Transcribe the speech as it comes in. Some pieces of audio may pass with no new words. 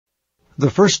The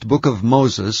first book of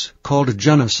Moses, called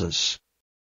Genesis.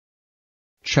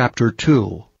 Chapter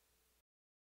 2.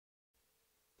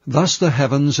 Thus the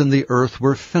heavens and the earth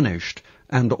were finished,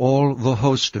 and all the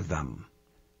host of them.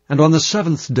 And on the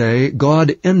seventh day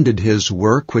God ended his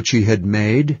work which he had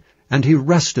made, and he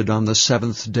rested on the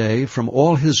seventh day from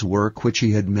all his work which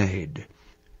he had made.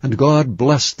 And God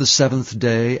blessed the seventh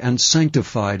day and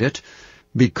sanctified it,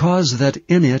 because that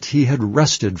in it he had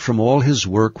rested from all his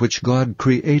work which God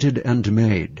created and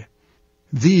made.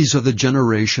 These are the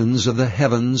generations of the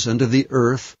heavens and of the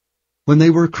earth, when they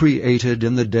were created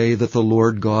in the day that the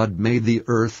Lord God made the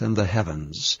earth and the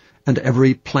heavens, and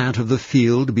every plant of the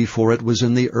field before it was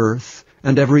in the earth,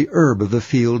 and every herb of the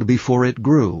field before it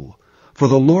grew. For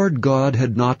the Lord God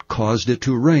had not caused it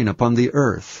to rain upon the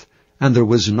earth, and there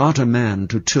was not a man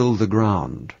to till the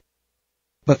ground.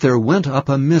 But there went up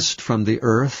a mist from the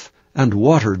earth, and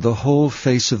watered the whole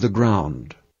face of the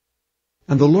ground.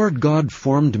 And the Lord God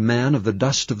formed man of the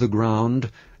dust of the ground,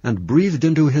 and breathed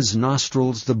into his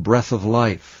nostrils the breath of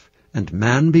life, and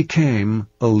man became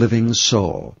a living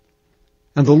soul.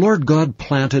 And the Lord God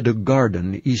planted a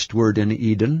garden eastward in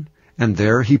Eden, and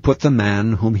there he put the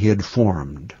man whom he had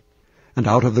formed. And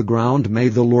out of the ground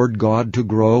made the Lord God to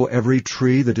grow every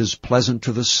tree that is pleasant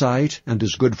to the sight, and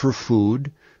is good for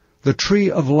food, the tree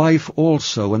of life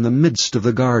also in the midst of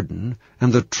the garden,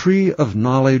 and the tree of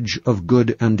knowledge of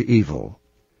good and evil.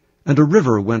 And a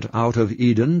river went out of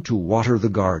Eden to water the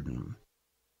garden.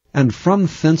 And from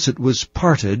thence it was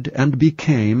parted, and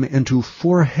became into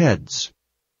 4 heads.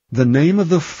 The name of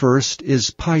the first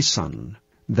is Pison.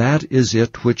 That is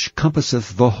it which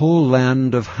compasseth the whole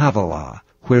land of Havilah,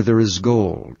 where there is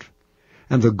gold.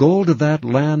 And the gold of that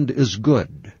land is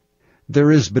good.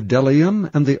 There is bdellium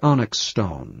and the onyx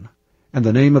stone. And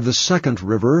the name of the second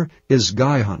river is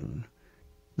Gihon.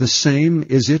 The same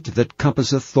is it that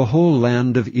compasseth the whole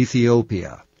land of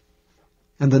Ethiopia.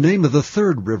 And the name of the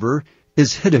third river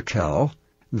is Hiddekel.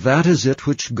 That is it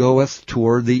which goeth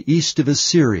toward the east of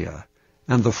Assyria.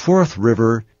 And the fourth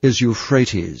river is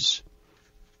Euphrates.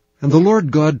 And the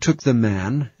Lord God took the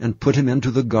man, and put him into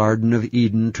the garden of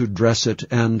Eden to dress it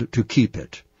and to keep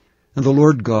it. And the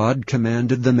Lord God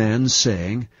commanded the man,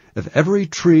 saying, Of every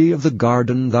tree of the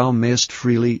garden thou mayest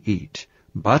freely eat,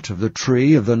 but of the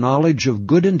tree of the knowledge of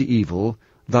good and evil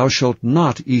thou shalt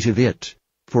not eat of it,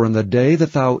 for in the day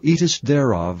that thou eatest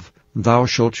thereof thou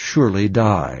shalt surely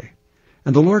die.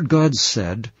 And the Lord God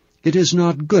said, It is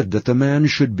not good that the man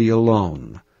should be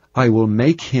alone. I will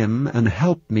make him an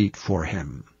helpmeet for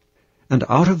him. And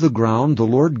out of the ground the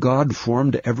Lord God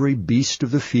formed every beast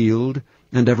of the field,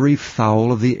 and every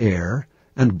fowl of the air,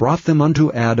 and brought them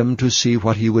unto Adam to see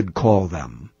what he would call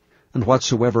them. And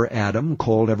whatsoever Adam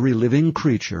called every living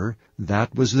creature,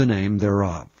 that was the name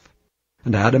thereof.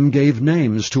 And Adam gave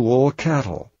names to all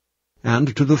cattle,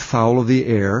 and to the fowl of the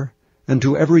air, and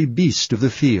to every beast of the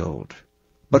field.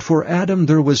 But for Adam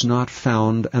there was not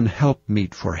found an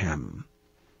helpmeet for him.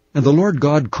 And the Lord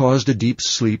God caused a deep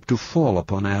sleep to fall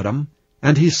upon Adam,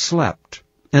 and he slept.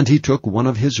 And he took one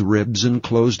of his ribs, and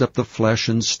closed up the flesh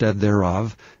instead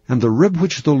thereof, and the rib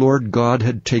which the Lord God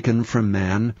had taken from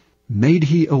man made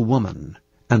he a woman,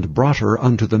 and brought her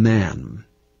unto the man.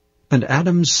 And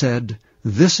Adam said,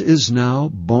 This is now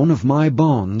bone of my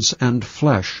bones, and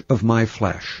flesh of my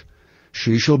flesh.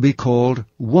 She shall be called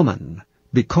woman,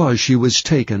 because she was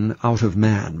taken out of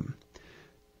man.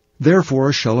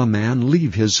 Therefore shall a man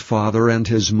leave his father and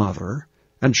his mother,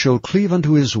 and shall cleave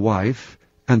unto his wife,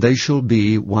 and they shall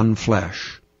be one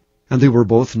flesh. And they were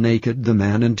both naked, the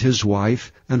man and his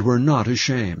wife, and were not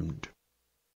ashamed.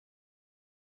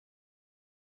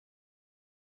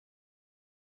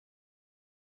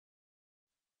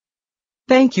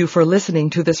 Thank you for listening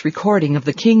to this recording of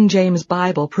the King James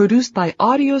Bible produced by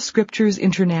Audio Scriptures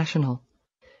International.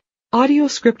 Audio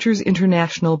Scriptures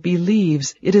International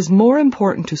believes it is more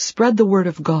important to spread the Word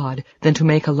of God than to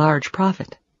make a large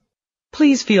profit.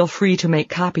 Please feel free to make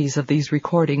copies of these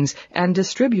recordings and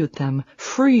distribute them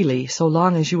freely so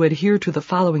long as you adhere to the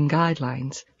following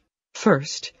guidelines.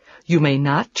 First, you may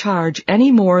not charge any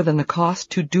more than the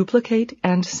cost to duplicate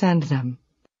and send them.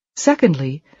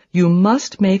 Secondly, you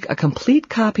must make a complete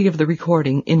copy of the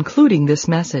recording, including this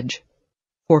message.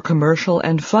 For commercial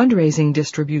and fundraising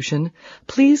distribution,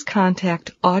 please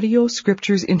contact Audio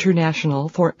Scriptures International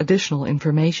for additional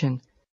information.